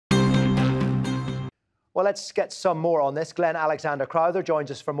Well, let's get some more on this. Glenn Alexander Crowther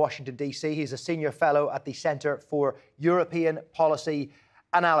joins us from Washington, D.C. He's a senior fellow at the Centre for European Policy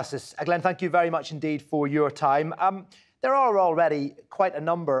Analysis. Glenn, thank you very much indeed for your time. There are already quite a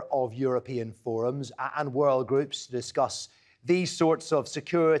number of European forums and world groups to discuss these sorts of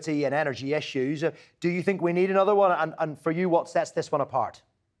security and energy issues. Do you think we need another one? And for you, what sets this one apart?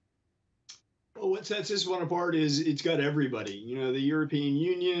 Well, what sets this one apart is it's got everybody. You know, the European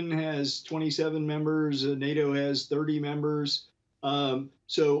Union has 27 members, NATO has 30 members.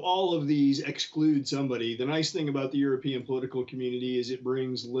 So all of these exclude somebody. The nice thing about the European political community is it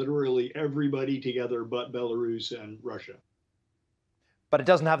brings literally everybody together but Belarus and Russia. But it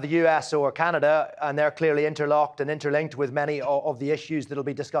doesn't have the US or Canada, and they're clearly interlocked and interlinked with many of the issues that will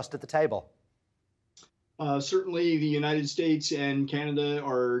be discussed at the table. Certainly, the United States and Canada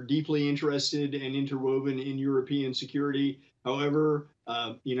are deeply interested and interwoven in European security. However,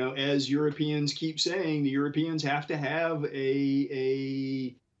 you know, as Europeans keep saying, the Europeans have to have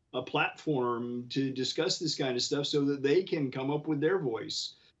a platform to discuss this kind of stuff so that they can come up with their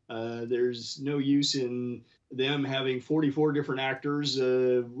voice. There's no use in them having 44 different actors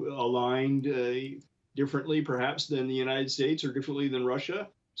aligned differently, perhaps, than the United States or differently than Russia.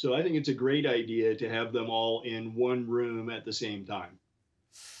 So I think it's a great idea to have them all in one room at the same time.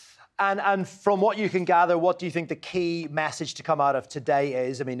 And from what you can gather, what do you think the key message to come out of today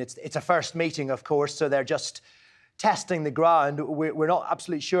is? I mean, it's a first meeting, of course, so they're just testing the ground. We're not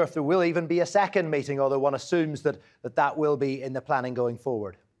absolutely sure if there will even be a second meeting, although one assumes that will be in the planning going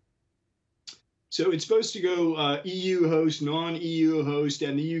forward. So it's supposed to go EU host, non-EU host,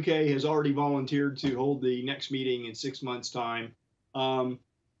 and the UK has already volunteered to hold the next meeting in 6 months' time.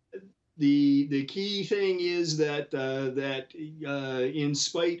 The key thing is that in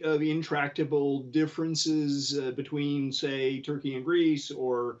spite of intractable differences between, say, Turkey and Greece,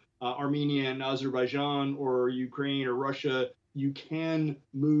 or Armenia and Azerbaijan, or Ukraine or Russia, you can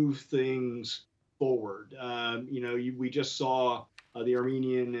move things forward. You know, we just saw the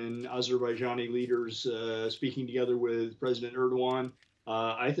Armenian and Azerbaijani leaders speaking together with President Erdogan.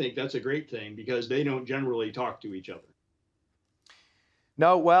 I think that's a great thing because they don't generally talk to each other.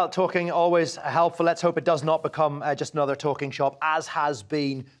 No, well, talking always helpful. Let's hope it does not become just another talking shop, as has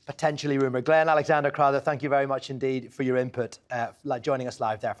been potentially rumoured. Glenn Alexander Crowther, thank you very much indeed for your input, joining us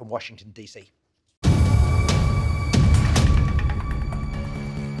live there from Washington, D.C.